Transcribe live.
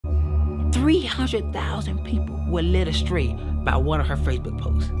300,000 people were led astray by one of her Facebook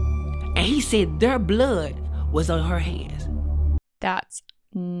posts. And he said their blood was on her hands. That's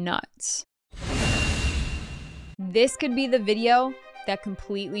nuts. This could be the video that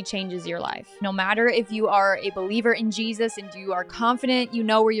completely changes your life. No matter if you are a believer in Jesus and you are confident you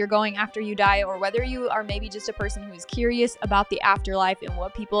know where you're going after you die, or whether you are maybe just a person who is curious about the afterlife and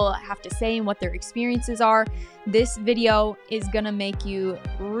what people have to say and what their experiences are, this video is gonna make you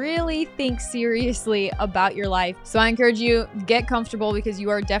really think seriously about your life. So I encourage you, get comfortable because you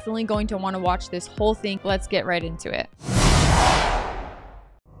are definitely going to want to watch this whole thing. Let's get right into it.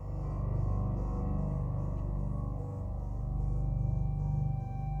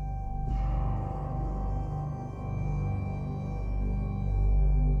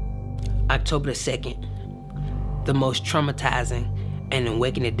 October the 2nd, the most traumatizing and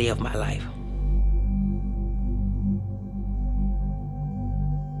awakening day of my life.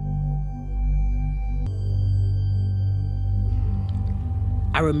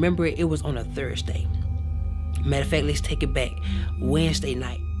 I remember it was on a Thursday. Matter of fact, let's take it back. Wednesday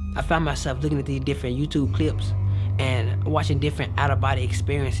night, I found myself looking at these different YouTube clips and watching different out-of-body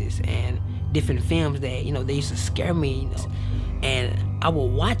experiences and different films that, they used to scare me, And I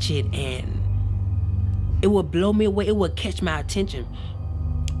would watch it and it would blow me away. It would catch my attention.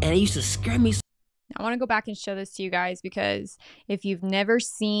 And it used to scare me. I want to go back and show this to you guys because if you've never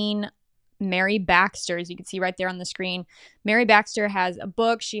seen Mary Baxter, as you can see right there on the screen, Mary Baxter has a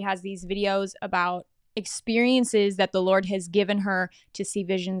book. She has these videos about experiences that the Lord has given her to see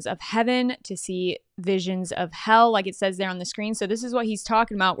visions of heaven, to see visions of hell, like it says there on the screen. So this is what he's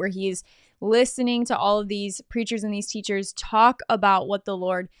talking about, where he's listening to all of these preachers and these teachers talk about what the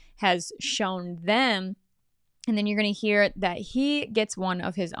Lord has shown them. And then you're going to hear that he gets one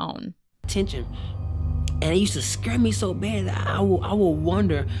of his own. Attention. And it used to scare me so bad that I would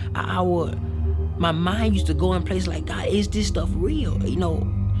wonder, my mind used to go in places like, God, is this stuff real?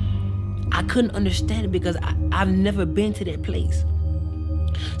 I couldn't understand it because I've never been to that place.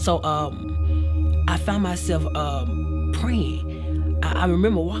 So I found myself praying. I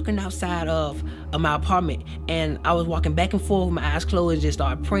remember walking outside of my apartment and I was walking back and forth with my eyes closed and just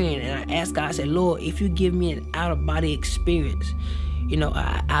started praying. And I asked God, I said, Lord, if you give me an out-of-body experience,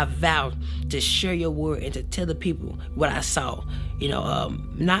 I vowed to share your word and to tell the people what I saw,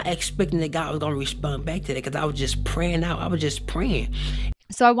 not expecting that God was going to respond back to that because I was just praying out. I was just praying.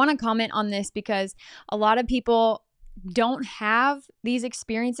 So I want to comment on this because a lot of people don't have these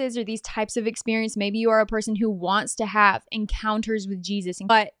experiences or these types of experience. Maybe you are a person who wants to have encounters with Jesus,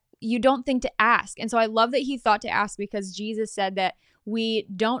 but you don't think to ask. And so I love that he thought to ask because Jesus said that we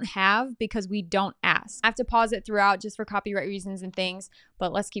don't have because we don't ask. I have to pause it throughout just for copyright reasons and things,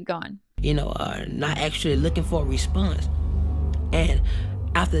 but let's keep going. Not actually looking for a response. And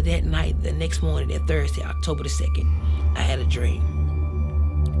after that night, the next morning, that Thursday, October the 2nd, I had a dream.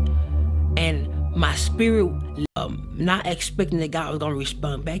 And my spirit, not expecting that God was going to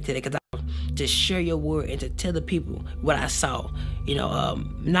respond back to that because I was to share your word and to tell the people what I saw,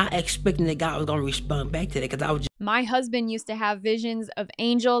 not expecting that God was going to respond back to that because I was just... My husband used to have visions of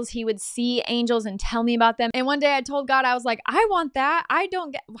angels. He would see angels and tell me about them. And one day I told God, I was like, I want that.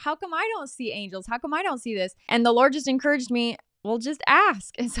 How come I don't see angels? How come I don't see this? And the Lord just encouraged me, well, just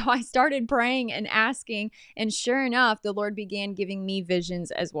ask. And so I started praying and asking. And sure enough, the Lord began giving me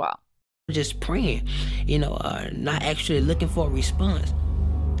visions as well. Just praying, not actually looking for a response.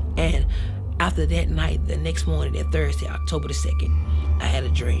 And after that night, the next morning, that Thursday, October the 2nd, I had a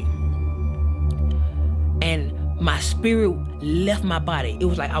dream. And my spirit left my body. It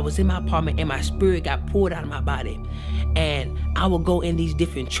was like I was in my apartment and my spirit got pulled out of my body. And I would go in these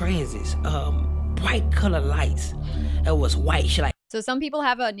different transits, bright color lights. It was white, So some people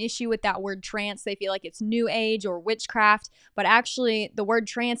have an issue with that word trance. They feel like it's new age or witchcraft, but actually the word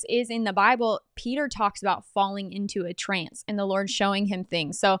trance is in the Bible. Peter talks about falling into a trance and the Lord showing him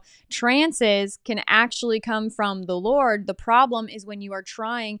things. So trances can actually come from the Lord. The problem is when you are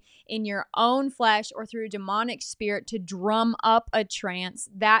trying in your own flesh or through a demonic spirit to drum up a trance,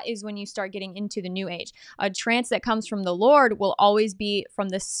 that is when you start getting into the new age. A trance that comes from the Lord will always be from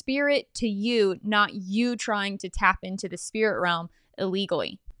the spirit to you, not you trying to tap into the spirit realm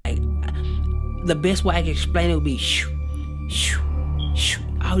illegally. The best way I can explain it would be shoo, shoo, shoo,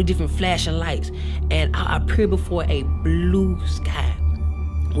 all the different flashing lights, and I appeared before a blue sky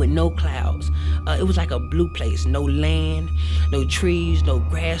with no clouds. It was like a blue place, no land, no trees, no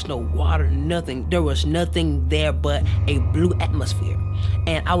grass, no water, nothing. There was nothing there but a blue atmosphere.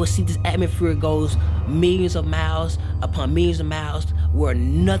 And I would see this atmosphere goes millions of miles upon millions of miles where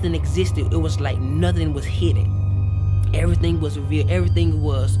nothing existed. It was like nothing was hidden. Everything was revealed. Everything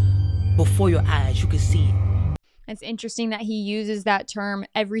was before your eyes. You could see it. It's interesting that he uses that term,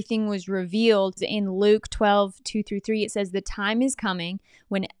 everything was revealed. In Luke 12:2-3, it says, the time is coming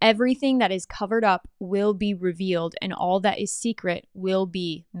when everything that is covered up will be revealed, and all that is secret will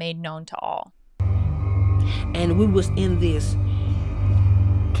be made known to all. And we was in this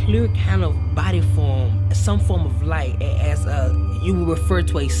clear kind of body form, some form of light, as you would refer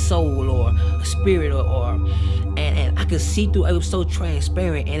to a soul or a spirit, and I could see through. It was so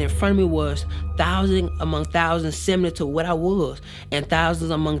transparent, and in front of me was thousands among thousands similar to what I was, and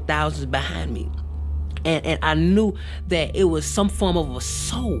thousands among thousands behind me, and I knew that it was some form of a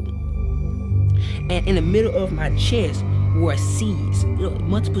soul. And in the middle of my chest were seeds,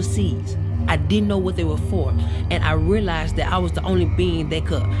 multiple seeds. I didn't know what they were for, and I realized that I was the only being that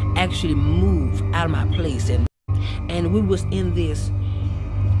could actually move out of my place, and we was in this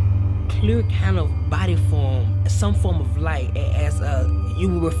clear kind of body form, some form of light, as you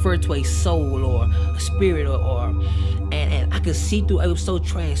would refer to a soul or a spirit, and I could see through. It was so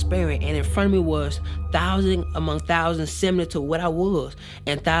transparent, and in front of me was thousands among thousands similar to what I was,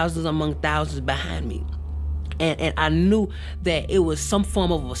 and thousands among thousands behind me. And I knew that it was some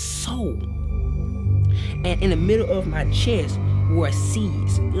form of a soul. And in the middle of my chest were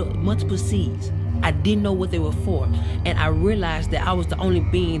seeds, multiple seeds. I didn't know what they were for. And I realized that I was the only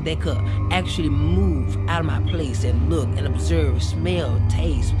being that could actually move out of my place and look and observe, smell,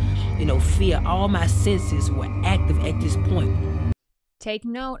 taste, feel. All my senses were active at this point. Take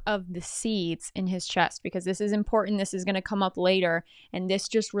note of the seeds in his chest, because this is important. This is going to come up later. And this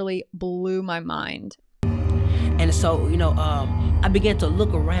just really blew my mind. And so, I began to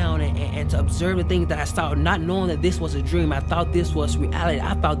look around and to observe the things that I saw, not knowing that this was a dream. I thought this was reality.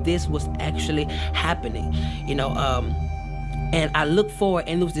 I thought this was actually happening, and I looked forward,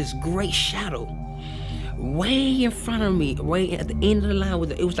 and there was this great shadow way in front of me, way at the end of the line.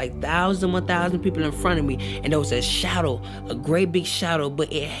 It was like 1,000 people in front of me, and there was a shadow, a great big shadow,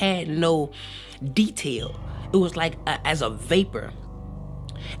 but it had no detail. It was like as a vapor.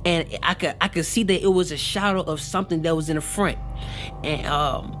 And I could see that it was a shadow of something that was in the front. And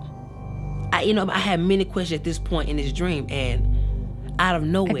I had many questions at this point in this dream, and out of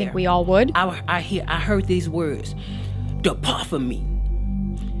nowhere, I think we all would. I heard these words: "Depart from me."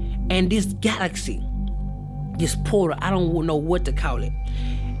 And this galaxy, this portal, I don't know what to call it,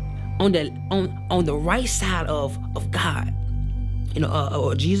 on the right side of God,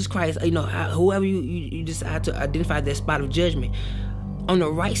 or Jesus Christ, whoever you decide to identify that spot of judgment. On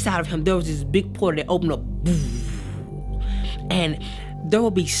the right side of him, there was this big portal that opened up, and there will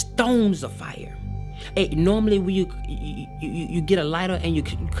be stones of fire. Normally, when you get a lighter and you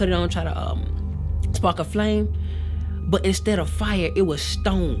cut it on, try to spark a flame, but instead of fire, it was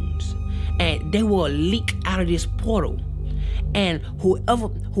stones, and they will leak out of this portal. And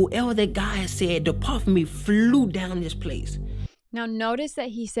whoever that guy said, "Depart from me," flew down this place. Now, notice that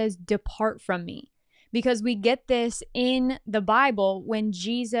he says, "Depart from me." Because we get this in the Bible when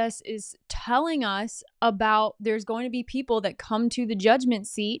Jesus is telling us about there's going to be people that come to the judgment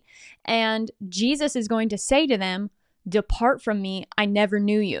seat, and Jesus is going to say to them, "Depart from me, I never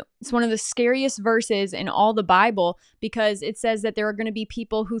knew you." It's one of the scariest verses in all the Bible, because it says that there are going to be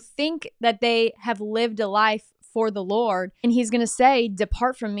people who think that they have lived a life for the Lord, and he's going to say,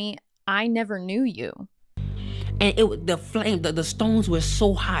 "Depart from me, I never knew you." And the stones were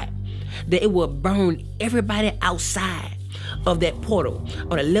so hot that it would burn everybody outside of that portal.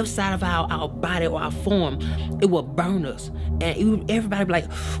 On the left side of our body or our form, it would burn us. And everybody would be like,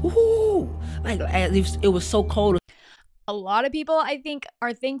 "Ooh," like as if it was so cold. A lot of people, I think,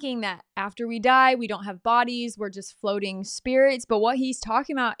 are thinking that after we die, we don't have bodies, we're just floating spirits. But what he's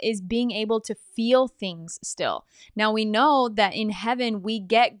talking about is being able to feel things still. Now, we know that in heaven, we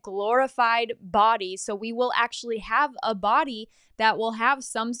get glorified bodies. So we will actually have a body that will have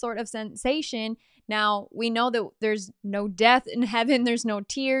some sort of sensation. Now, we know that there's no death in heaven. There's no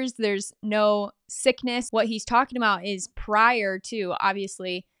tears. There's no sickness. What he's talking about is prior to,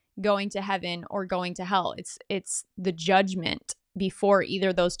 obviously, going to heaven or going to hell. It's the judgment before either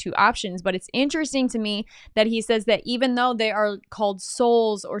of those two options. But it's interesting to me that he says that even though they are called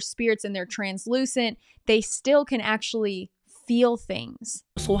souls or spirits and they're translucent, they still can actually feel things.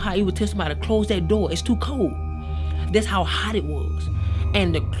 So how you would tell somebody to close that door? It's too cold. That's how hot it was.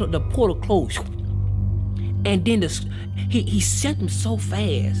 And the portal closed. And then he sent them so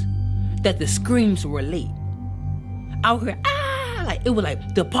fast that the screams were late. I would hear, "Ah!" Like it was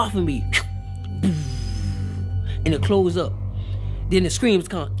like, "Depart from me," and it closed up. Then the screams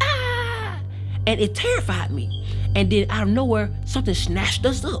come, "Ah!" And it terrified me. And then out of nowhere, something snatched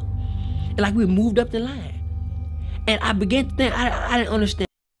us up, and like we moved up the line. And I began to think, I didn't understand.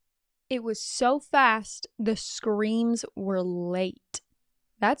 It was so fast, the screams were late.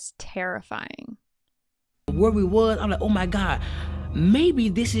 That's terrifying. Where we was, I'm like, oh my God, maybe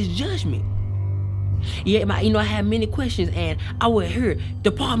this is judgment. Yeah, I had many questions, and I would hear,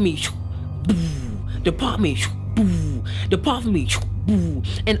 depart me, depart me, depart from me,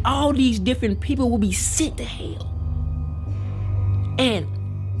 and all these different people will be sent to hell. And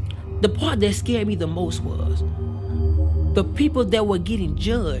the part that scared me the most was the people that were getting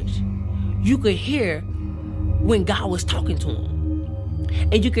judged. You could hear when God was talking to them,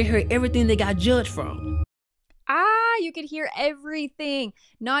 and you could hear everything they got judged from. You could hear everything,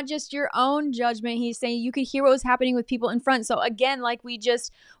 not just your own judgment. He's saying you could hear what was happening with people in front. So again, like we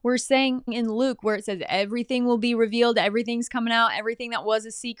just were saying in Luke, where it says everything will be revealed, everything's coming out, everything that was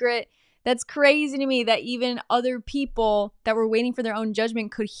a secret. That's crazy to me that even other people that were waiting for their own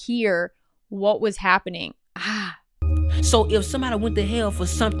judgment could hear what was happening. So if somebody went to hell for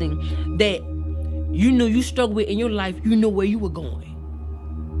something that you knew you struggled with in your life, you know where you were going.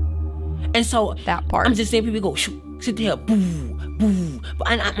 And so that part, I'm just seeing people go, shoot, sit there, boo, boo.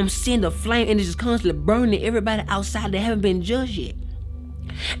 And I'm seeing the flame, and it's just constantly burning everybody outside that haven't been judged yet.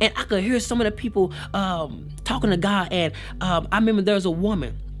 And I could hear some of the people talking to God. And I remember there was a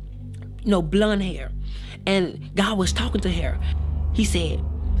woman, blonde hair, and God was talking to her. He said,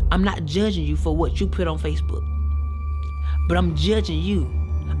 I'm not judging you for what you put on Facebook, but I'm judging you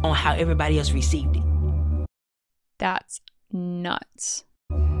on how everybody else received it. That's nuts.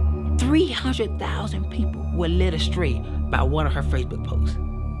 300,000 people were led astray by one of her Facebook posts.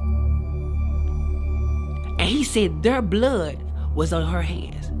 And he said their blood was on her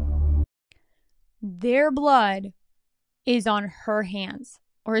hands. Their blood is on her hands,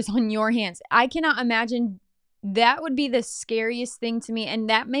 or is on your hands. I cannot imagine. That would be the scariest thing to me. And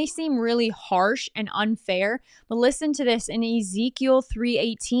that may seem really harsh and unfair, but listen to this. In Ezekiel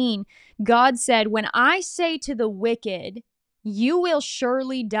 3:18, God said, when I say to the wicked, you will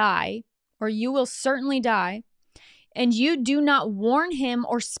surely die, or you will certainly die, and you do not warn him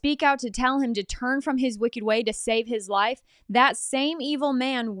or speak out to tell him to turn from his wicked way to save his life, that same evil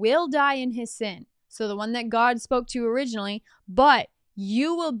man will die in his sin. So the one that God spoke to originally, but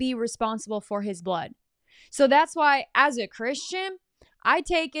you will be responsible for his blood. So that's why, as a Christian, I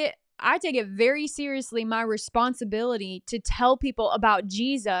take it very seriously, my responsibility to tell people about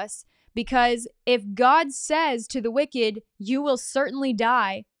Jesus. Because if God says to the wicked, you will certainly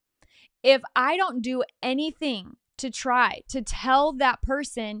die, if I don't do anything to try to tell that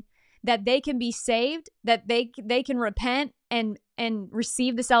person that they can be saved, that they can repent and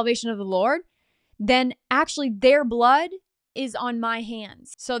receive the salvation of the Lord, then actually their blood is on my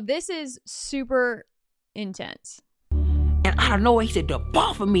hands. So this is super intense. And I don't know, he said,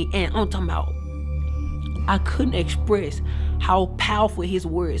 depart from me. And I'm talking about, I couldn't express how powerful his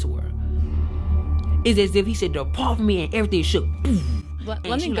words were. It's as if he said, depart from me, and everything shook. Let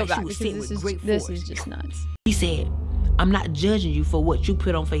me go back, because this is just nuts. He said, I'm not judging you for what you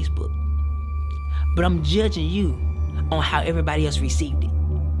put on Facebook, but I'm judging you on how everybody else received it.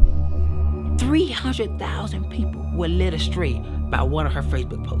 300,000 people were led astray by one of her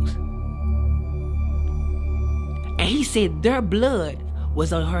Facebook posts. And he said their blood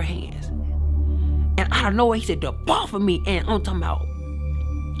was on her hands. And I don't know, he said, depart from me. And I'm talking about,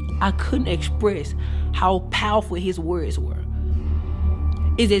 I couldn't express how powerful his words were.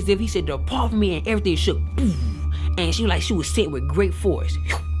 It's as if he said, depart from me, and everything shook. And she was sent with great force.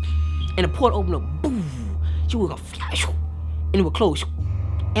 And the portal opened up. She was gonna fly. And it would close.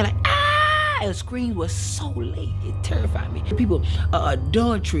 And the screams was so late. It terrified me. People,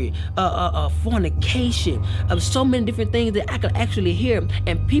 adultery, fornication, so many different things that I could actually hear.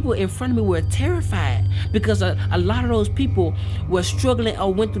 And people in front of me were terrified because a lot of those people were struggling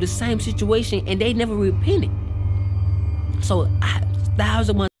or went through the same situation, and they never repented. So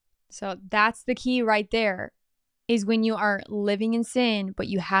So that's the key right there, is when you are living in sin, but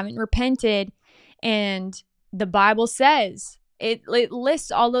you haven't repented. And the Bible says, it lists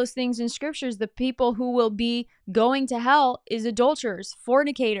all those things in scriptures. The people who will be going to hell is adulterers,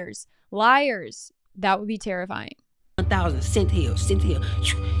 fornicators, liars. That would be terrifying. 1,000 sent here.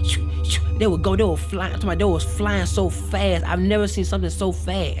 They were flying. They was flying so fast. I've never seen something so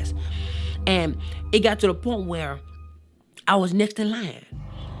fast. And it got to the point where I was next in line,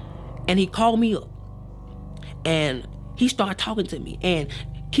 and he called me up, and he started talking to me. And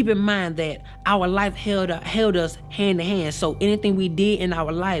keep in mind that our life held us hand to hand. So anything we did in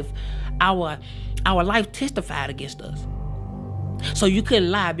our life, our life testified against us. So you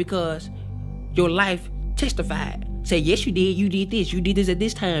couldn't lie, because your life testified. Say, yes, you did. You did this. You did this at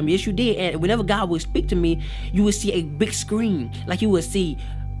this time. Yes, you did. And whenever God would speak to me, you would see a big screen. Like you would see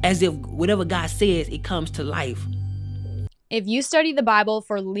as if whatever God says, it comes to life. If you study the Bible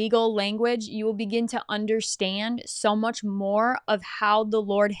for legal language, you will begin to understand so much more of how the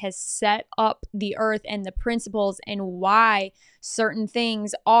Lord has set up the earth and the principles and why certain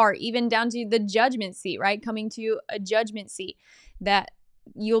things are, even down to the judgment seat, right? Coming to a judgment seat, that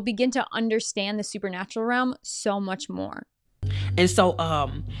you'll begin to understand the supernatural realm so much more. And so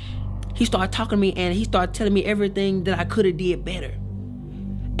he started talking to me, and he started telling me everything that I could have did better.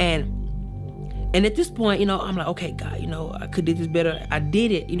 And at this point, I'm like, okay, God, I could do this better. I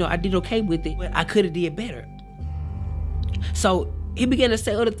did it. I did okay with it, but I could have did better. So he began to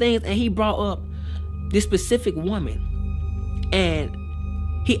say other things, and he brought up this specific woman. And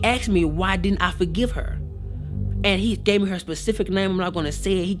he asked me, why didn't I forgive her? And he gave me her specific name. I'm not going to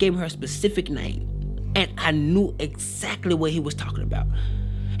say it. He gave me her specific name. And I knew exactly what he was talking about.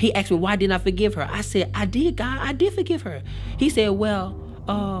 He asked me, why didn't I forgive her? I said, I did, God. I did forgive her. He said, well,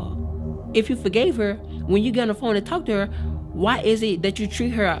 if you forgave her, when you get on the phone and talk to her, why is it that you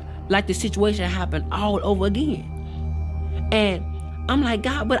treat her like the situation happened all over again? And I'm like,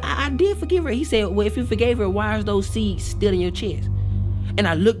 God, but I did forgive her. He said, well, if you forgave her, why are those seeds still in your chest? And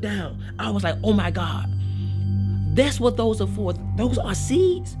I looked down. I was like, oh my God, that's what those are for. Those are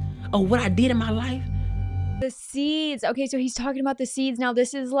seeds of what I did in my life. The seeds. Okay, so he's talking about the seeds. Now,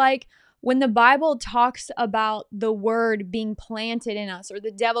 this is like when the Bible talks about the word being planted in us, or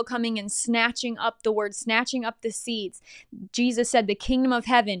the devil coming and snatching up the word, snatching up the seeds. Jesus said the kingdom of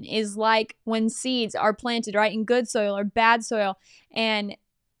heaven is like when seeds are planted, right, in good soil or bad soil. And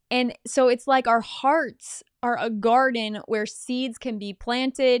so it's like our hearts are a garden where seeds can be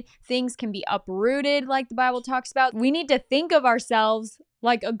planted, things can be uprooted, like the Bible talks about. We need to think of ourselves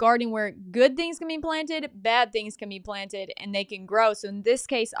like a garden where good things can be planted, bad things can be planted, and they can grow. So in this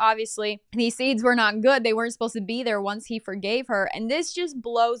case, obviously, these seeds were not good. They weren't supposed to be there once he forgave her. And this just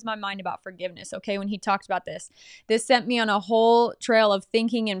blows my mind about forgiveness, okay, when he talked about this. This sent me on a whole trail of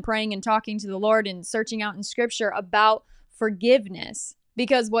thinking and praying and talking to the Lord and searching out in scripture about forgiveness.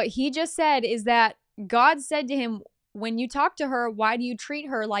 Because what he just said is that God said to him, when you talk to her, why do you treat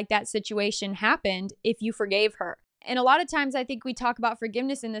her like that situation happened if you forgave her? And a lot of times I think we talk about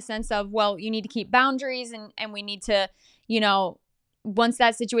forgiveness in the sense of, well, you need to keep boundaries and we need to, once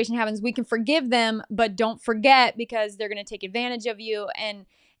that situation happens, we can forgive them, but don't forget because they're going to take advantage of you.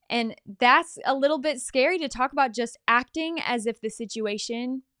 And that's a little bit scary to talk about, just acting as if the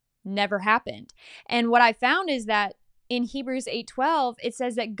situation never happened. And what I found is that in Hebrews 8:12, it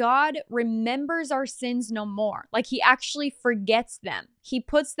says that God remembers our sins no more. Like he actually forgets them. He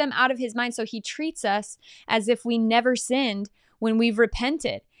puts them out of his mind. So he treats us as if we never sinned when we've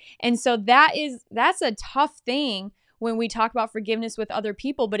repented. And so that's a tough thing when we talk about forgiveness with other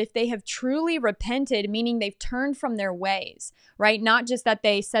people. But if they have truly repented, meaning they've turned from their ways, right? Not just that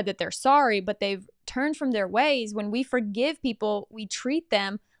they said that they're sorry, but they've turned from their ways. When we forgive people, we treat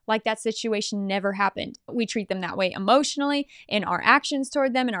them like that situation never happened. We treat them that way emotionally, in our actions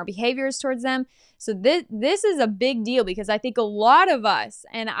toward them, in our behaviors towards them. So this is a big deal, because I think a lot of us,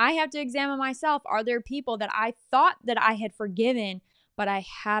 and I have to examine myself, are there people that I thought that I had forgiven, but I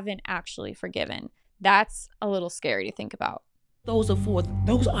haven't actually forgiven? That's a little scary to think about. Those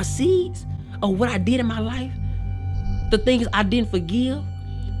are seeds of what I did in my life, the things I didn't forgive.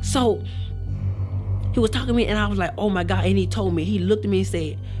 So he was talking to me, and I was like, oh my God. And he told me, he looked at me and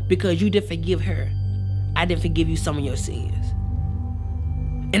said, because you didn't forgive her, I didn't forgive you some of your sins.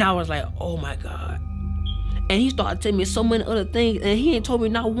 And I was like, oh my God. And he started telling me so many other things, and he ain't told me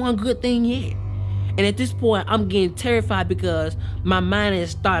not one good thing yet. And at this point, I'm getting terrified because my mind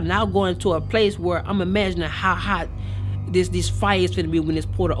is starting now going to a place where I'm imagining how hot this fire is going to be when this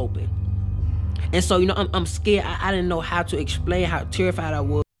portal open. And so, I'm scared. I didn't know how to explain how terrified I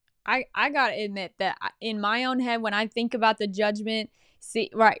was. I gotta admit that in my own head, when I think about the judgment,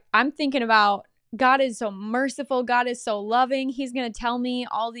 I'm thinking about God is so merciful. God is so loving. He's going to tell me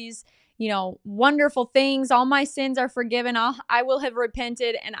all these, wonderful things. All my sins are forgiven. I will have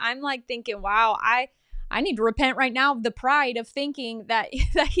repented. And I'm like thinking, wow, I need to repent right now of the pride of thinking that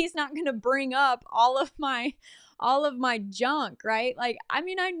he's not going to bring up all of my junk, right? Like, I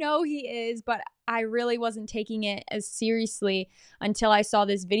mean, I know he is, but I really wasn't taking it as seriously until I saw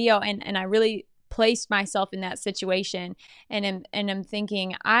this video, and I really placed myself in that situation, and I'm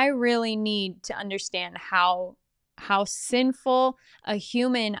thinking, I really need to understand how sinful a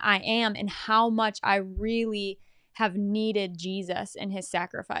human I am and how much I really have needed Jesus and his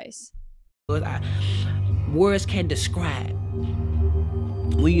sacrifice. Words can't describe.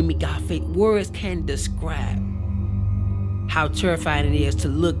 When you meet God face, words can't describe how terrifying it is to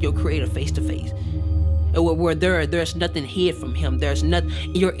look your creator face to face. where there's nothing hid from him. There's nothing.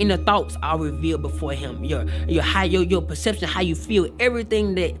 Your inner thoughts are revealed before him. Your perception, how you feel,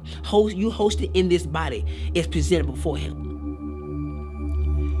 everything that you hosted in this body is presented before him.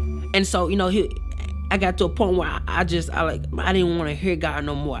 And so, I got to a point where I didn't want to hear God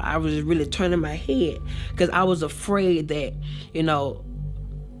no more. I was really turning my head because I was afraid that,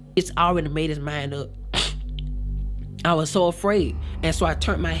 it's already made his mind up. I was so afraid. And so I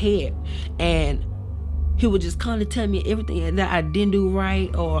turned my head, and he would just kind of tell me everything that I didn't do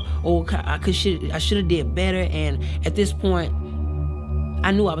right, or I should have did better. And at this point,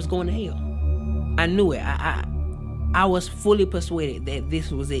 I knew I was going to hell. I knew it. I was fully persuaded that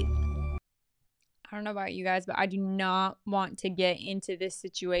this was it. I don't know about you guys, but I do not want to get into this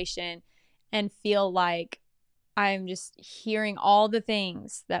situation and feel like I'm just hearing all the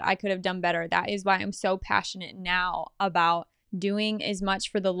things that I could have done better. That is why I'm so passionate now about doing as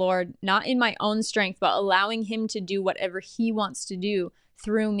much for the Lord, not in my own strength, but allowing him to do whatever he wants to do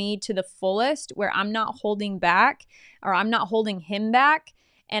through me to the fullest, where I'm not holding back, or I'm not holding him back.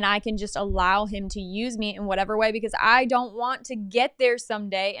 And I can just allow him to use me in whatever way, because I don't want to get there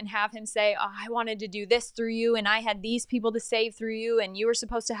someday and have him say, oh, I wanted to do this through you, and I had these people to save through you, and you were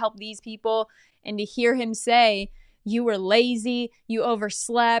supposed to help these people. And to hear him say, you were lazy, you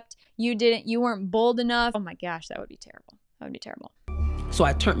overslept, you weren't bold enough. Oh my gosh, that would be terrible. That would be terrible. So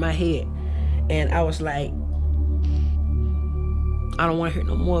I turned my head, and I was like, I don't want to hear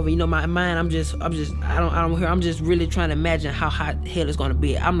no more of it. My mind, I'm just really trying to imagine how hot hell is going to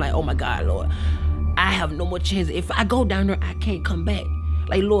be. I'm like, oh my God, Lord, I have no more chance. If I go down there, I can't come back.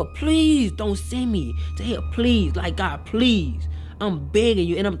 Like, Lord, please don't send me to hell. Please, like, God, please. I'm begging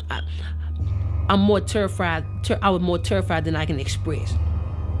you. And I'm more terrified. I was more terrified than I can express.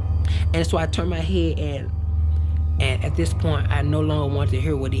 And so I turned my head, and at this point, I no longer wanted to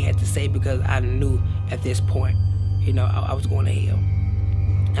hear what he had to say, because I knew at this point, I was going to hell.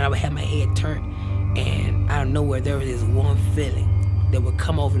 And I would have my head turned, and out of nowhere, there was this one feeling that would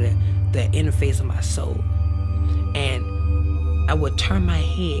come over the interface of my soul. And I would turn my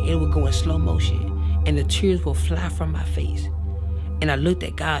head, and it would go in slow motion, and the tears would fly from my face. And I looked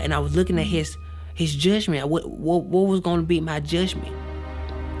at God, and I was looking at his judgment. What was going to be my judgment?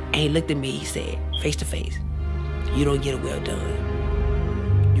 And he looked at me, he said, face to face, you don't get a well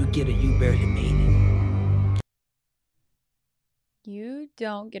done. You get a you barely made it. You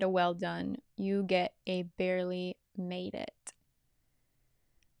don't get a well done. You get a barely made it.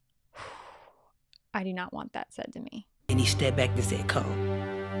 I do not want that said to me. And he stepped back and said, come.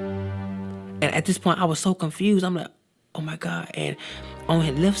 And at this point, I was so confused. I'm like, oh my God. And on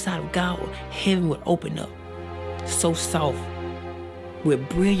the left side of God, heaven would open up, so soft, with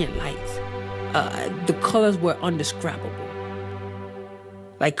brilliant lights. The colors were indescribable.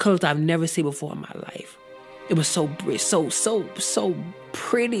 Like colors I've never seen before in my life. It was so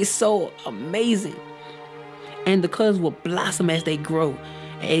pretty, so amazing. And the colors would blossom as they grow,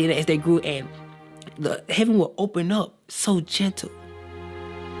 and the heaven will open up so gentle.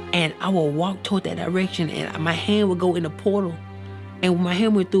 And I will walk toward that direction, and my hand would go in the portal. And when my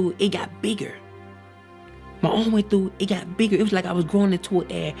hand went through, it got bigger. My arm went through, it got bigger. It was like I was growing into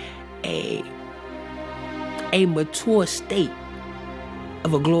a mature state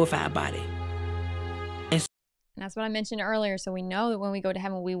of a glorified body. And that's what I mentioned earlier. So we know that when we go to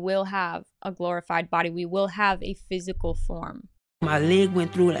heaven, we will have a glorified body. We will have a physical form. My leg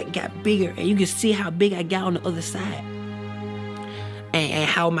went through, like, got bigger, and you can see how big I got on the other side. And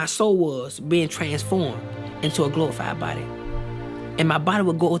how my soul was being transformed into a glorified body. And my body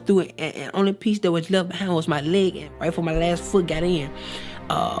would go through it, and only piece that was left behind was my leg. And right before my last foot got in,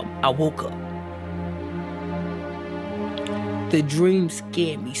 I woke up. The dream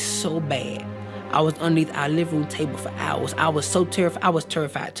scared me so bad. I was underneath our living room table for hours. I was so terrified. I was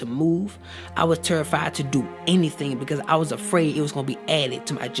terrified to move. I was terrified to do anything because I was afraid it was going to be added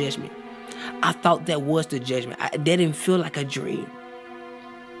to my judgment. I thought that was the judgment. That didn't feel like a dream.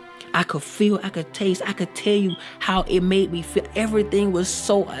 I could feel, I could taste, I could tell you how it made me feel. Everything was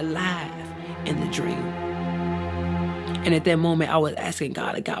so alive in the dream. And at that moment, I was asking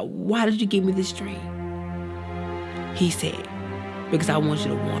God, why did you give me this dream? He said, because I want you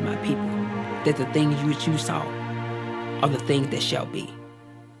to warn my people that the things which you saw are the things that shall be.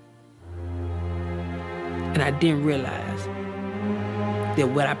 And I didn't realize that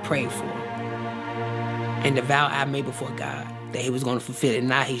what I prayed for and the vow I made before God, that he was going to fulfill it.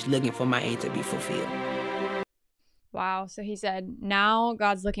 Now he's looking for my end to be fulfilled. Wow. So he said, now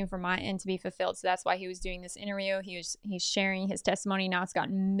God's looking for my end to be fulfilled. So that's why he was doing this interview. He's sharing his testimony. Now it's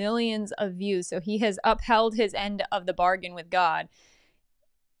gotten millions of views. So he has upheld his end of the bargain with God.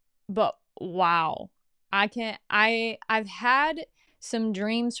 But wow, I've had some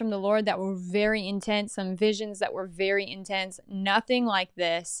dreams from the Lord that were very intense, some visions that were very intense, nothing like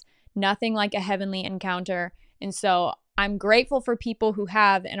this, nothing like a heavenly encounter. And so I'm grateful for people who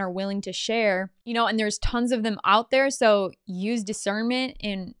have and are willing to share, and there's tons of them out there. So use discernment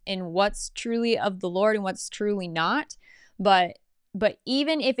in what's truly of the Lord and what's truly not. But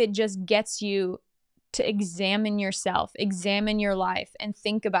even if it just gets you to examine yourself, examine your life, and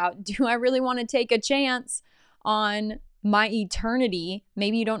think about, do I really want to take a chance on my eternity?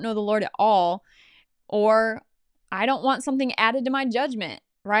 Maybe you don't know the Lord at all, or I don't want something added to my judgment,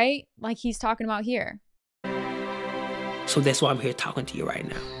 right? Like he's talking about here. So that's why I'm here talking to you right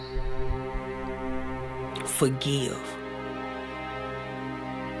now. Forgive.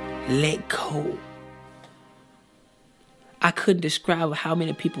 Let go. I couldn't describe how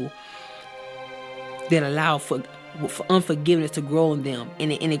many people that allow for unforgiveness to grow in them,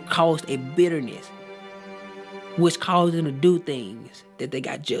 and it caused a bitterness, which caused them to do things that they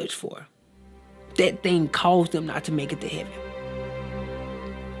got judged for. That thing caused them not to make it to heaven.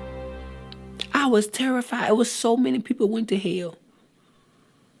 I was terrified. It was so many people went to hell,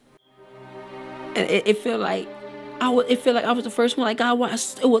 and it felt like I was the first one. Like God,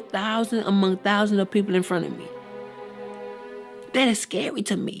 it was thousands among thousands of people in front of me. That is scary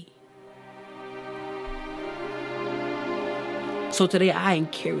to me. So today I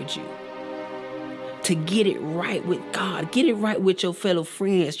encourage you to get it right with God. Get it right with your fellow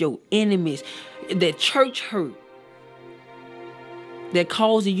friends, your enemies, that church hurt that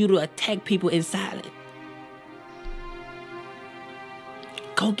causes you to attack people in silence.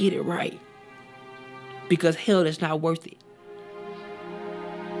 Go get it right, because hell is not worth it.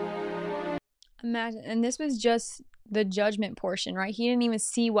 Imagine, and this was just the judgment portion, right? He didn't even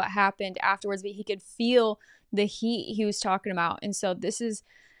see what happened afterwards, but he could feel the heat he was talking about. And so this is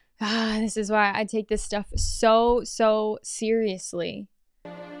why I take this stuff so seriously.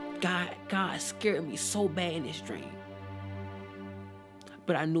 God scared me so bad in this dream,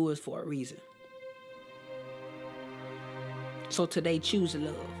 but I knew it was for a reason. So today, choose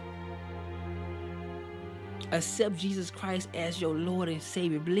love. Accept Jesus Christ as your Lord and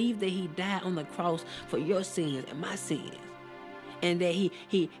Savior. Believe that he died on the cross for your sins and my sins, and that he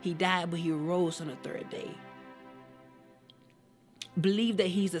died, but he rose on the third day. Believe that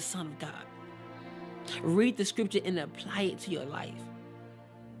he's the Son of God. Read the scripture and apply it to your life,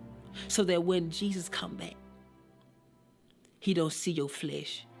 so that when Jesus come back, he don't see your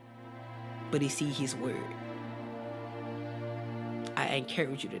flesh, but he see his word. I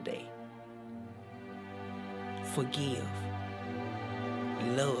encourage you today. Forgive,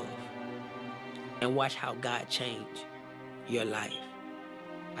 love, and watch how God change your life.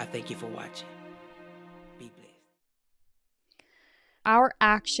 I thank you for watching. Be blessed. Our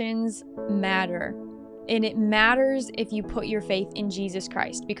actions matter. And it matters if you put your faith in Jesus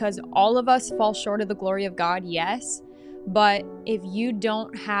Christ, because all of us fall short of the glory of God, yes. But if you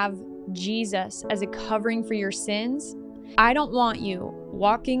don't have Jesus as a covering for your sins, I don't want you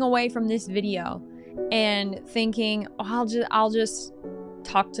walking away from this video and thinking, oh, I'll just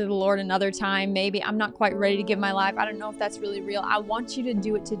talk to the Lord another time. Maybe I'm not quite ready to give my life. I don't know if that's really real. I want you to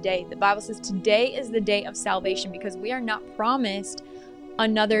do it today. The Bible says today is the day of salvation, because we are not promised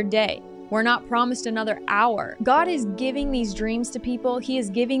another day. We're not promised another hour. God is giving these dreams to people. He is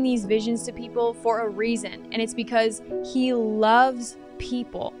giving these visions to people for a reason. And it's because he loves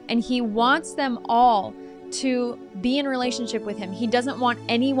people and he wants them all to be in relationship with him. He doesn't want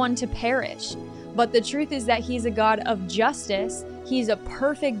anyone to perish. But the truth is that he's a God of justice. He's a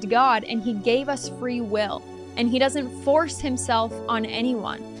perfect God, and he gave us free will. And he doesn't force himself on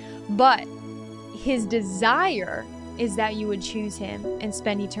anyone. But his desire is that you would choose him and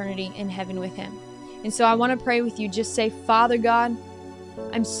spend eternity in heaven with him. And so I want to pray with you. Just say, Father God,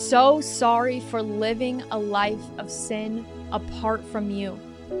 I'm so sorry for living a life of sin apart from you.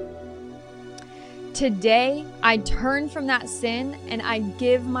 Today, I turn from that sin and I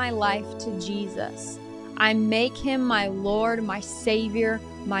give my life to Jesus. I make him my Lord, my Savior,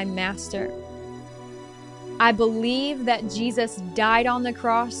 my Master. I believe that Jesus died on the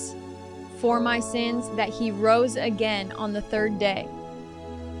cross for my sins, that he rose again on the third day.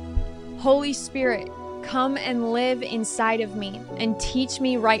 Holy Spirit, come and live inside of me and teach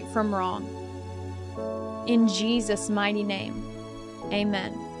me right from wrong. In Jesus' mighty name,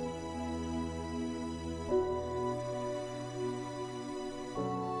 amen.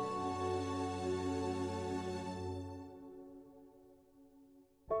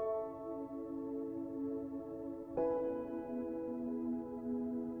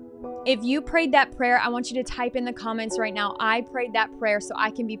 If you prayed that prayer, I want you to type in the comments right now, I prayed that prayer so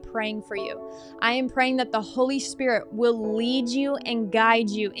I can be praying for you. I am praying that the Holy Spirit will lead you and guide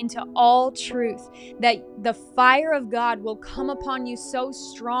you into all truth, that the fire of God will come upon you so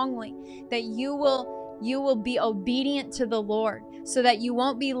strongly that you will be obedient to the Lord, so that you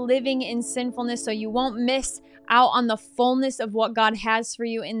won't be living in sinfulness, so you won't miss out on the fullness of what God has for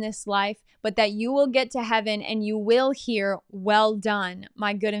you in this life, but that you will get to heaven and you will hear, well done,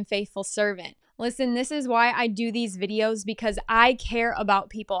 my good and faithful servant. Listen, this is why I do these videos, because I care about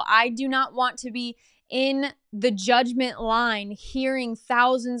people. I do not want to be in the judgment line hearing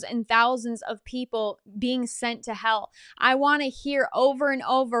thousands and thousands of people being sent to hell. I want to hear over and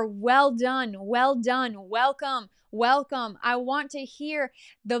over, well done, welcome, welcome. I want to hear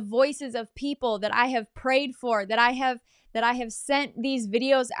the voices of people that I have prayed for, that I have sent these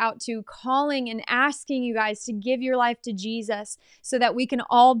videos out to, calling and asking you guys to give your life to Jesus so that we can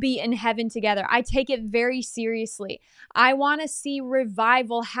all be in heaven together. I take it very seriously. I want to see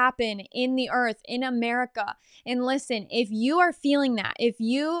revival happen in the earth, in America. And listen, if you are feeling that, if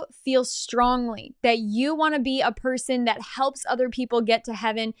you feel strongly that you want to be a person that helps other people get to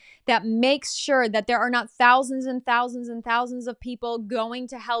heaven, that makes sure that there are not thousands and thousands and thousands of people going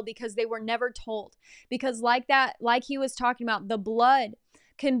to hell because they were never told. Because like he was talking about, the blood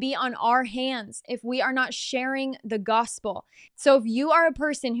can be on our hands if we are not sharing the gospel. So if you are a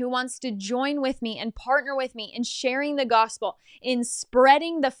person who wants to join with me and partner with me in sharing the gospel, in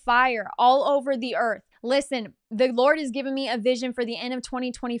spreading the fire all over the earth, listen, the Lord has given me a vision for the end of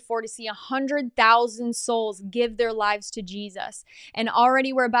 2024 to see 100,000 souls give their lives to Jesus. And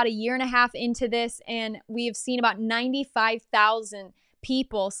already we're about a year and a half into this, and we have seen about 95,000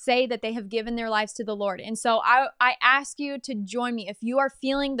 people say that they have given their lives to the Lord. And so I ask you to join me. If you are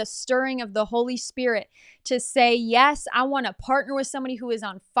feeling the stirring of the Holy Spirit to say, yes, I want to partner with somebody who is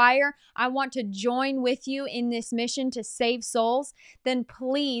on fire, I want to join with you in this mission to save souls, then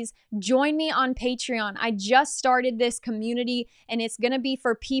please join me on Patreon. I just started this community, and it's going to be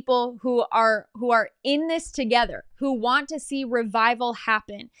for people who are in this together, who want to see revival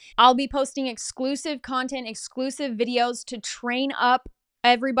happen. I'll be posting exclusive content, exclusive videos to train up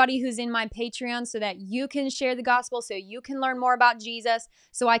everybody who's in my Patreon so that you can share the gospel, so you can learn more about Jesus,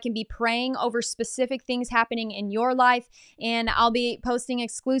 so I can be praying over specific things happening in your life. And I'll be posting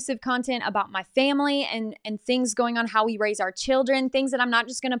exclusive content about my family and things going on, how we raise our children, things that I'm not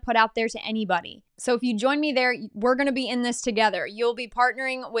just going to put out there to anybody. So if you join me there, we're going to be in this together. You'll be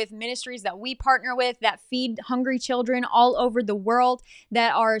partnering with ministries that we partner with that feed hungry children all over the world,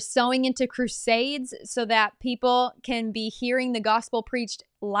 that are sowing into crusades so that people can be hearing the gospel preached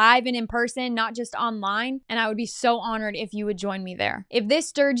live and in person, not just online. And I would be so honored if you would join me there. If this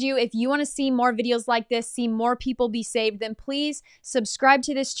stirred you, if you want to see more videos like this, see more people be saved, then please subscribe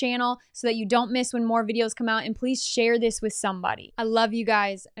to this channel so that you don't miss when more videos come out, and please share this with somebody. I love you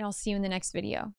guys, and I'll see you in the next video.